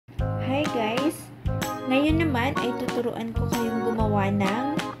Hi guys! Ngayon naman ay tuturuan ko kayong gumawa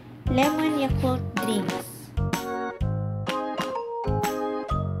ng lemon Yakult drinks.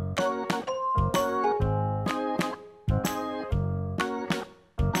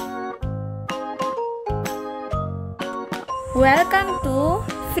 Welcome to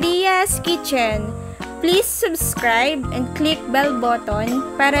Fria's Kitchen. Please subscribe and click bell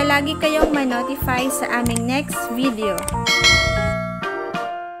button para lagi kayong ma-notify sa aming next video.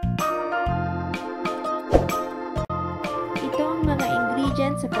 Ito ang mga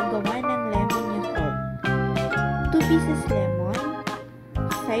ingredients sa paggawa ng lemon Yakult. 2 pieces lemon,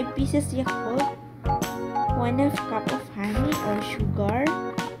 5 pieces Yakult, 1/2 cup of honey or sugar,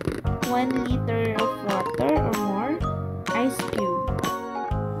 1 liter of water or more, ice cube.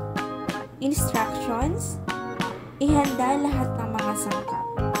 Instructions: ihanda lahat ng mga sangkap.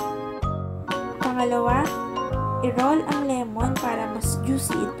 Pangalawa, i-roll ang lemon para mas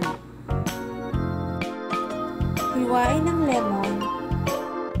juicy ito. Hiwain ang lemon.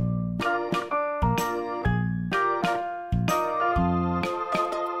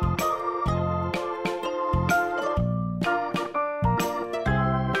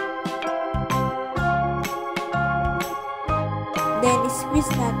 Then, squeeze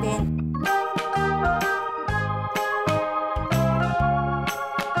natin.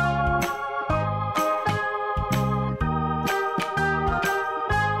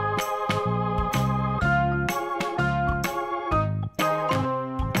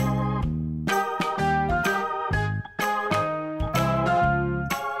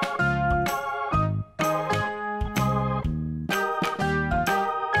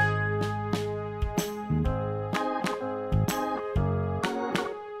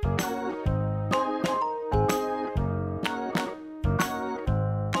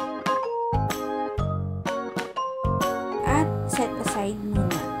 Set aside muna.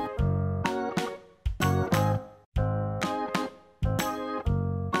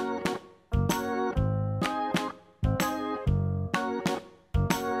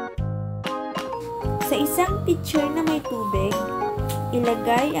 Sa isang pitcher na may tubig,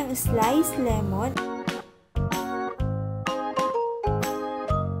 ilagay ang sliced lemon,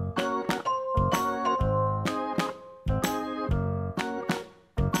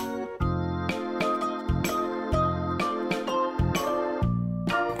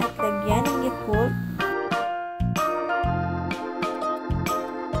 lagyan ng Yakult,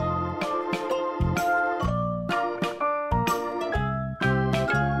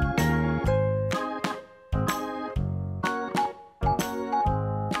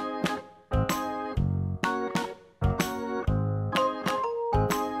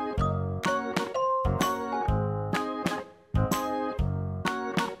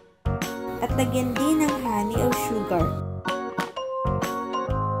 at lagyan din ng honey o sugar.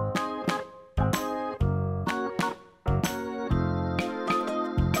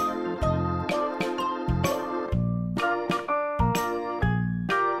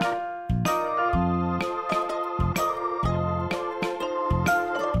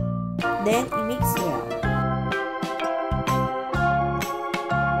 Then, i-mix well.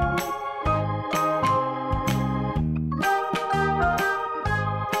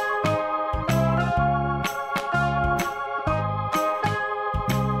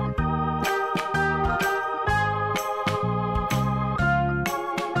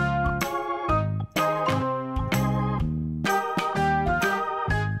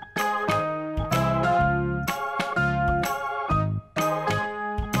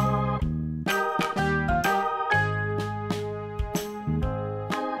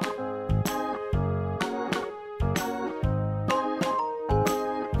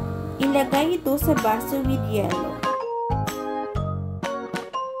 Ilagay ito sa baso with yellow.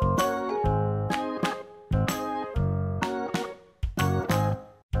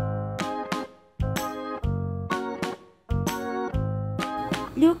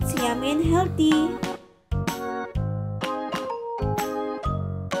 Looks yummy and healthy!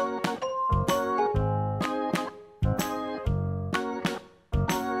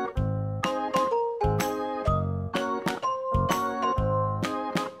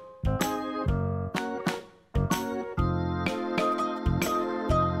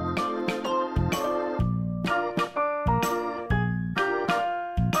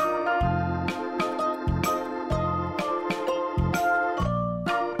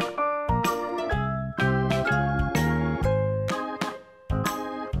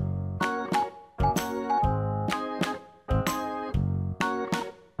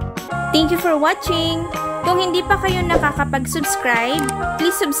 Thank you for watching! Kung hindi pa kayo nakakapag-subscribe,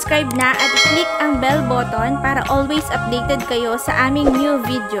 please subscribe na at i-click ang bell button para always updated kayo sa aming new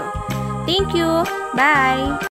video. Thank you! Bye!